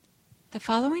The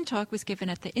following talk was given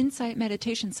at the Insight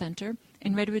Meditation Center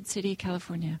in Redwood City,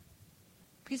 California.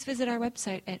 Please visit our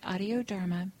website at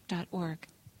audiodharma.org.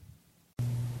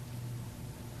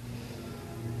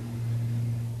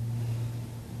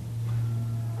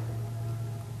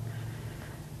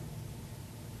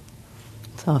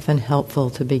 It's often helpful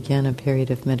to begin a period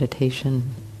of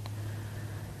meditation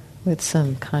with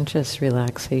some conscious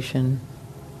relaxation.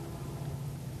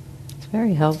 It's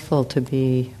very helpful to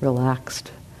be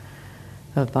relaxed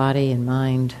of body and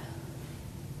mind.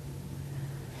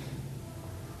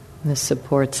 This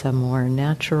supports a more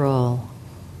natural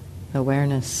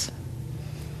awareness.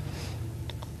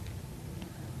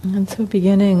 And so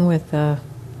beginning with a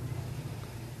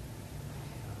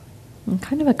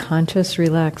kind of a conscious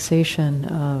relaxation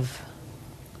of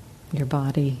your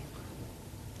body.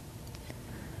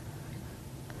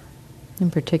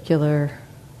 In particular,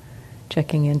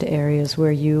 checking into areas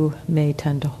where you may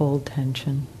tend to hold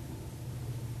tension.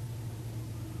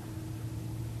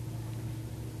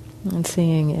 And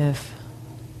seeing if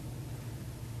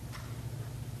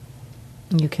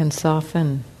you can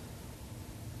soften,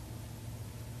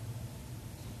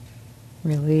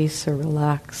 release or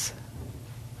relax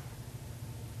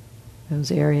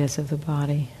those areas of the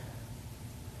body.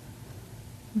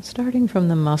 And starting from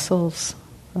the muscles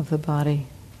of the body.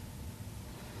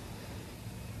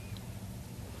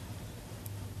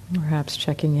 Perhaps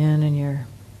checking in your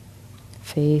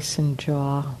face and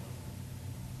jaw.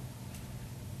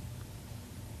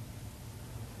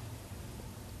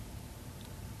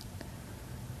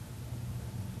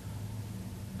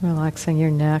 Relaxing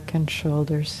your neck and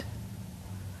shoulders.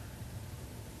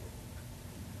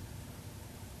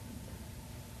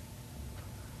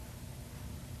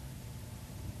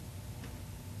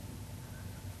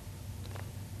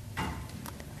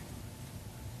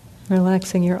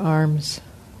 Relaxing your arms,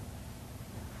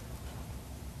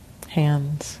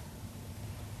 hands.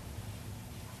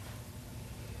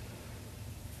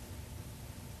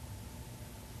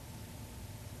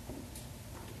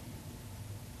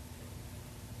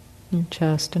 Your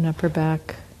chest and upper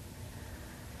back.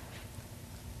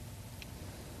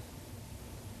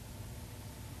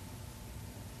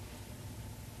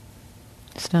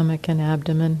 Stomach and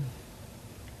abdomen.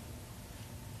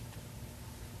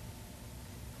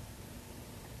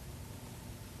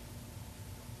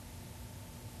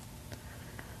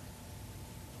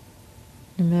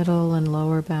 Your middle and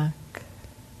lower back.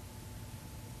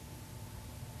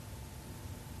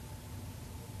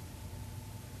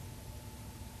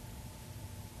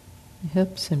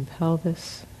 Hips and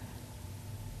pelvis.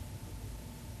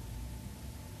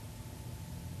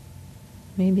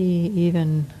 Maybe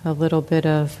even a little bit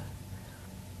of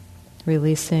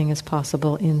releasing is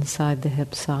possible inside the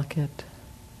hip socket.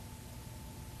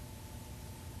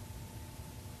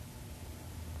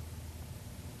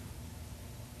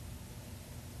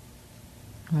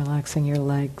 Relaxing your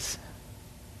legs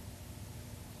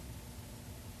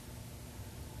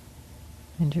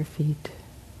and your feet.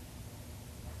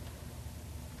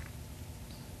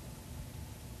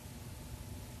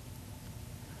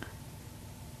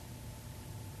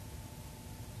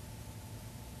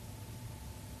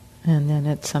 And then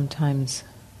it's sometimes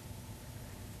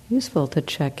useful to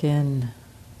check in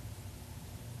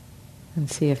and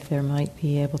see if there might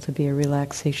be able to be a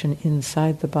relaxation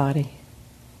inside the body.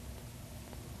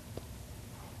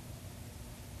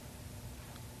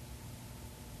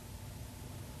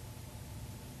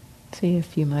 See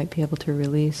if you might be able to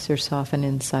release or soften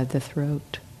inside the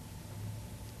throat.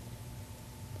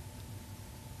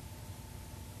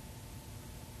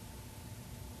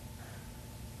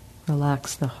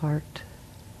 Relax the heart.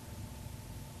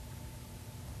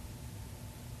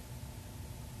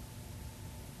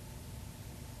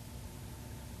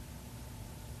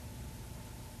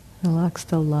 Relax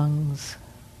the lungs,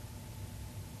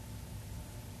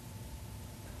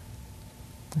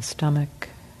 the stomach,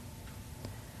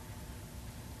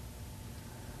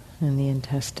 and the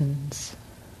intestines.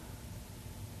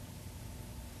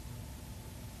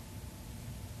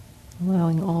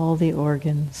 Allowing all the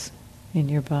organs in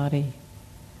your body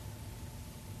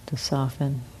to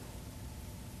soften,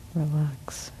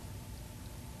 relax.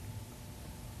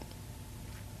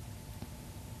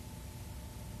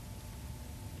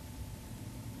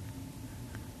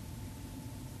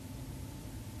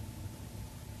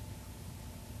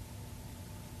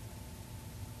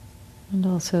 And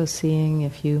also seeing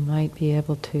if you might be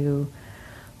able to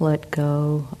let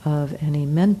go of any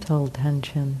mental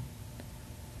tension.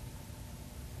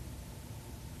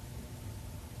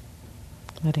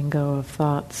 Letting go of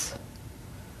thoughts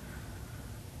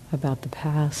about the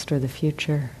past or the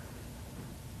future.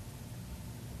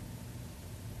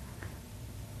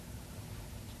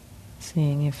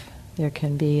 Seeing if there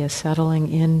can be a settling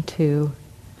into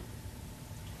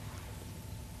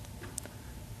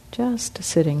just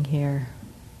sitting here,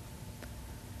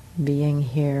 being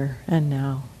here and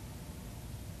now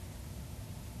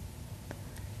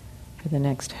for the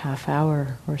next half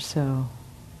hour or so.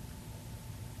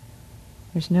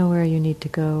 There's nowhere you need to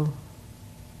go,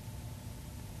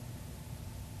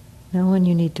 no one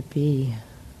you need to be,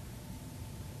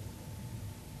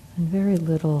 and very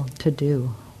little to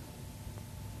do.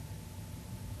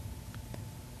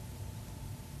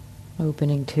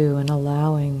 Opening to and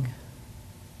allowing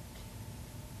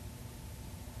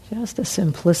just the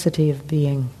simplicity of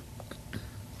being.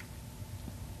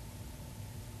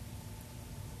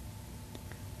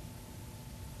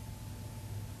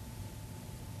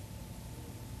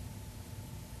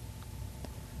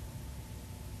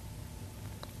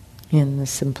 In the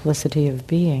simplicity of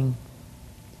being,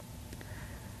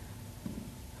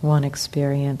 one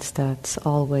experience that's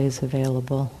always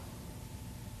available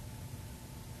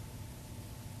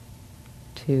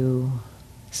to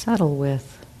settle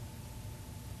with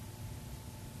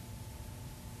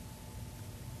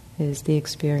is the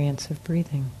experience of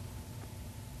breathing.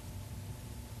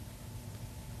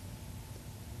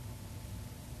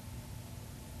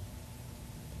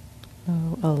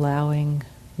 So allowing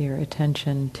your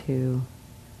attention to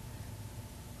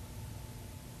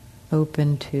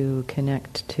open to,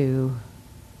 connect to,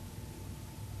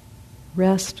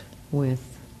 rest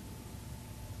with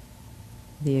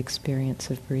the experience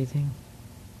of breathing.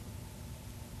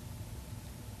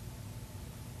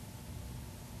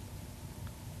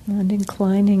 And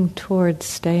inclining towards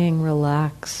staying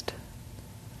relaxed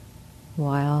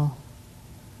while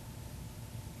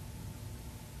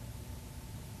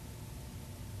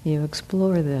you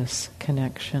explore this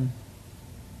connection.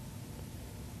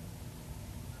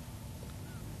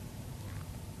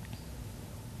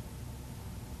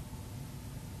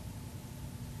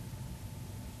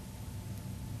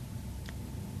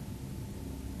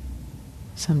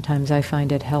 Sometimes I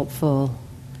find it helpful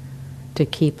to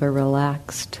keep a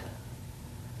relaxed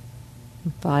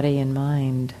body and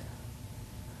mind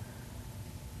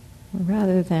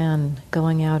rather than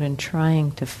going out and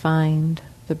trying to find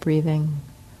the breathing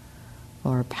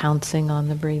or pouncing on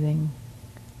the breathing.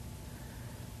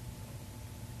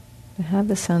 To have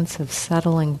the sense of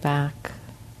settling back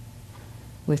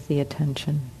with the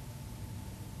attention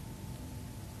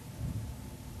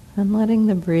and letting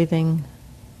the breathing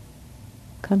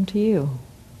come to you.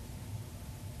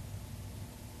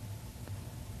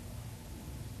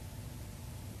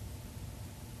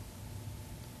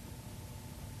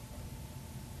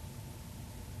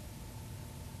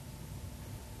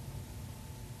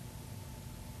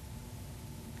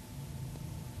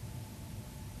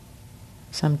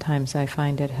 Sometimes I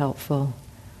find it helpful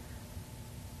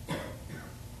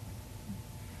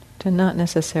to not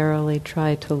necessarily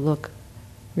try to look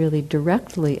really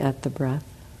directly at the breath,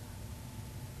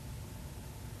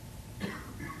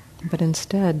 but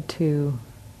instead to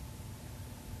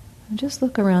just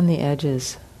look around the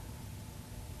edges.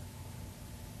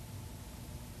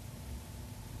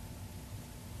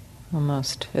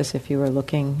 Almost as if you were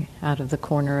looking out of the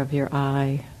corner of your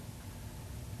eye.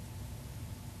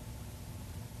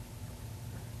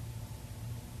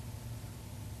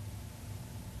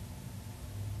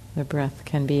 The breath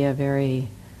can be a very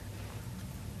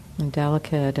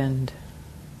delicate and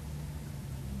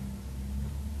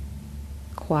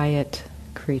quiet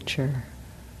creature.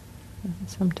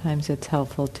 Sometimes it's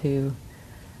helpful to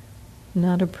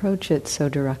not approach it so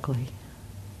directly.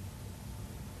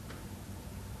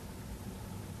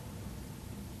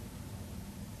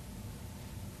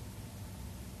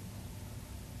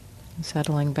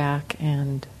 Settling back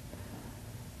and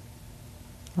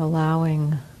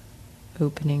allowing,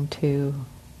 opening to,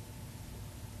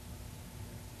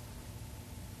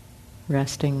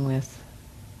 resting with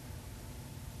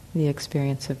the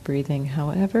experience of breathing,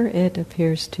 however it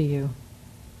appears to you.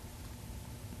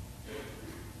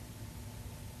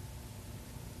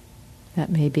 That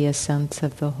may be a sense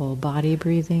of the whole body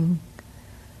breathing.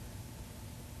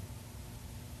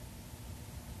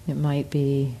 It might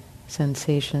be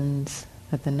sensations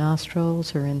at the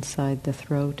nostrils or inside the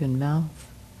throat and mouth.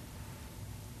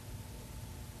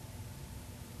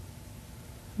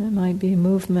 It might be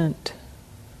movement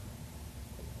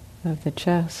of the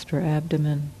chest or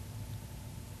abdomen.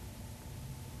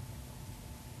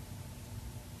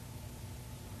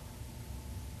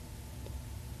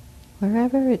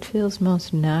 Wherever it feels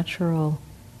most natural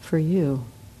for you,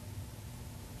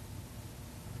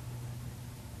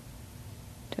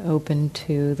 to open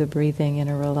to the breathing in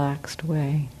a relaxed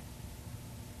way,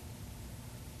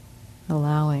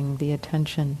 allowing the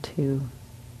attention to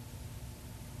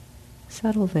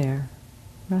settle there,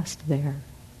 rest there.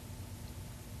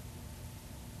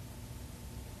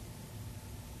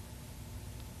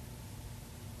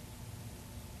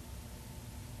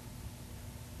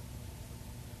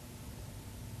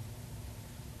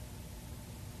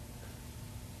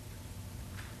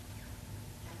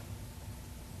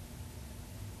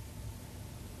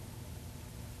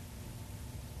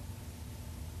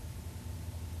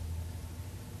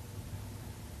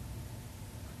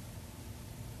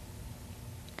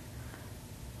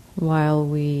 While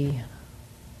we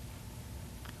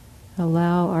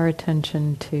allow our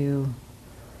attention to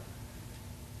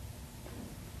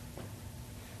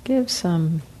give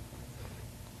some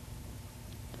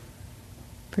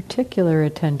particular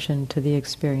attention to the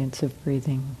experience of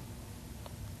breathing.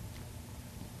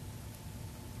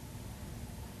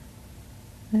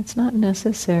 It's not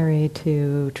necessary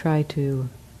to try to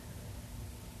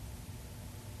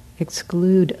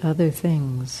exclude other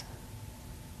things,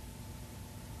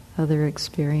 other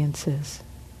experiences.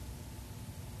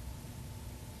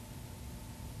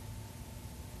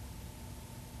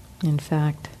 In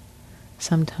fact,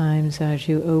 sometimes as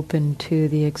you open to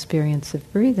the experience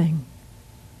of breathing,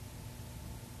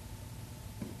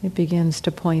 it begins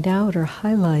to point out or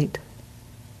highlight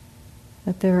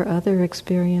that there are other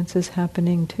experiences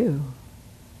happening too.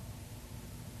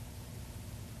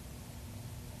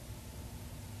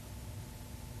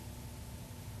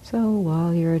 So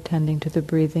while you're attending to the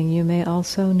breathing, you may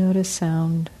also notice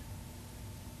sound.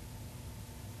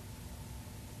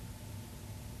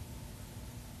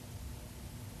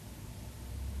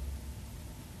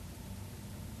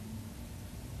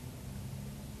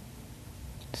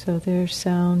 So there's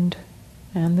sound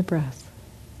and the breath.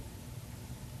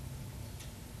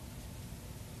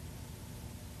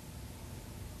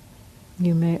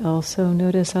 You may also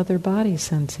notice other body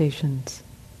sensations.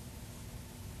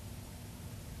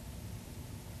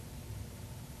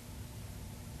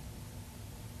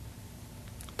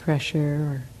 Pressure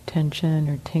or tension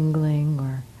or tingling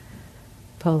or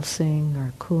pulsing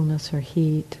or coolness or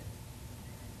heat.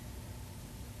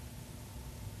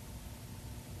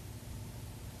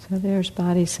 So there's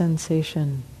body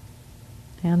sensation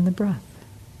and the breath.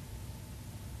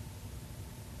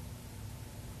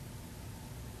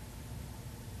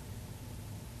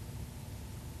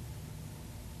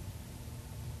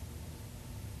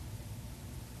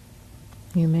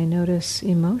 You may notice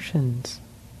emotions,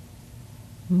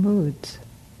 moods.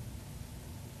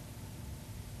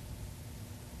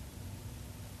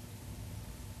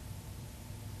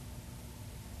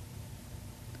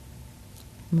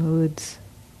 Moods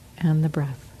and the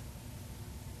breath.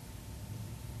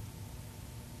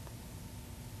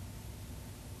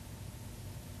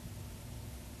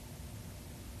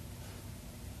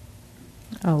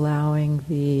 Allowing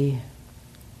the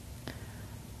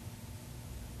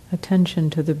attention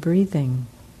to the breathing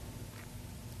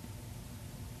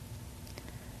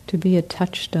to be a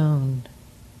touchstone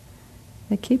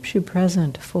that keeps you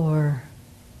present for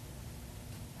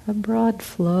a broad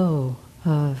flow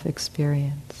of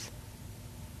experience.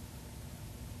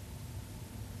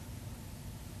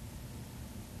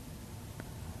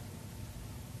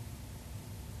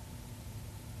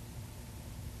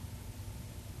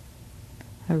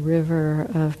 A river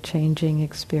of changing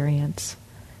experience,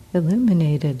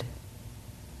 illuminated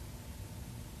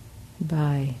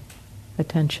by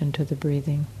attention to the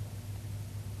breathing.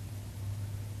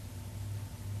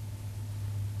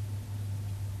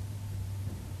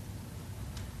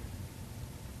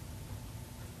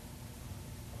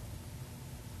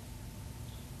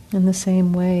 In the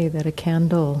same way that a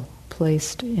candle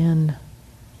placed in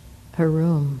a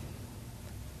room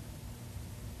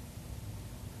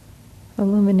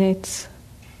illuminates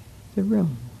the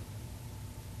room.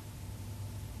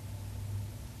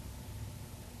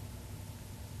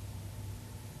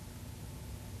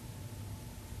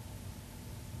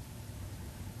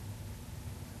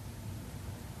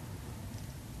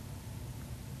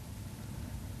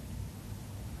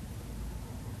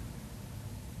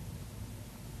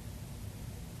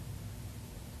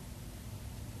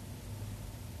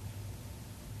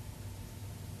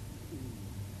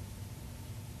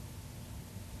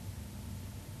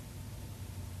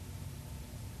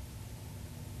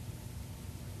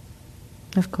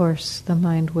 Of course, the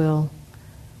mind will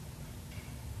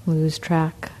lose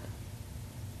track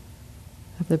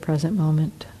of the present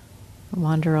moment,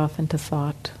 wander off into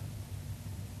thought.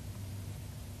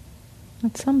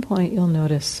 At some point you'll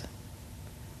notice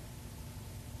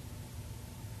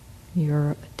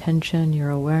your attention, your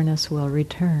awareness will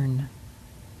return.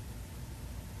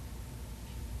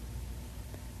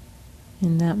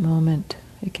 In that moment,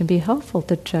 it can be helpful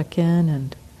to check in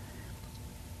and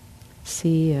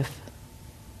see if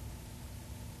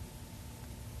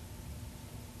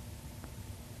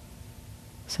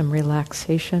some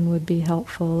relaxation would be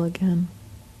helpful again.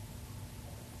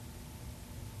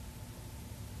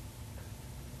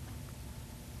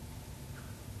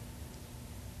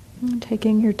 And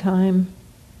taking your time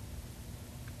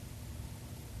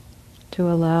to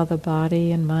allow the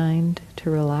body and mind to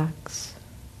relax.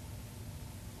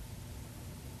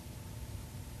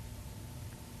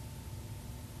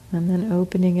 And then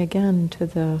opening again to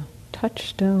the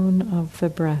touchstone of the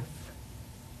breath.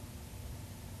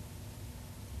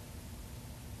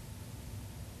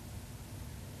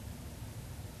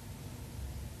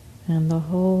 And the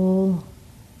whole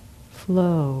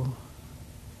flow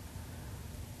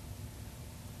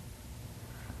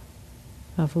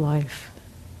of life.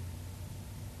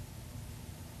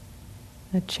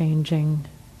 A changing,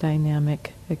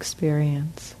 dynamic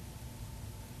experience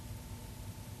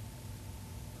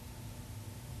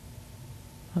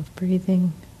of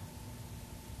breathing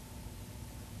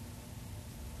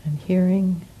and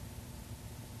hearing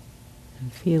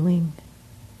and feeling.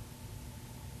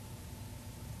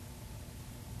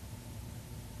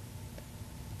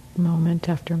 Moment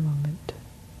after moment.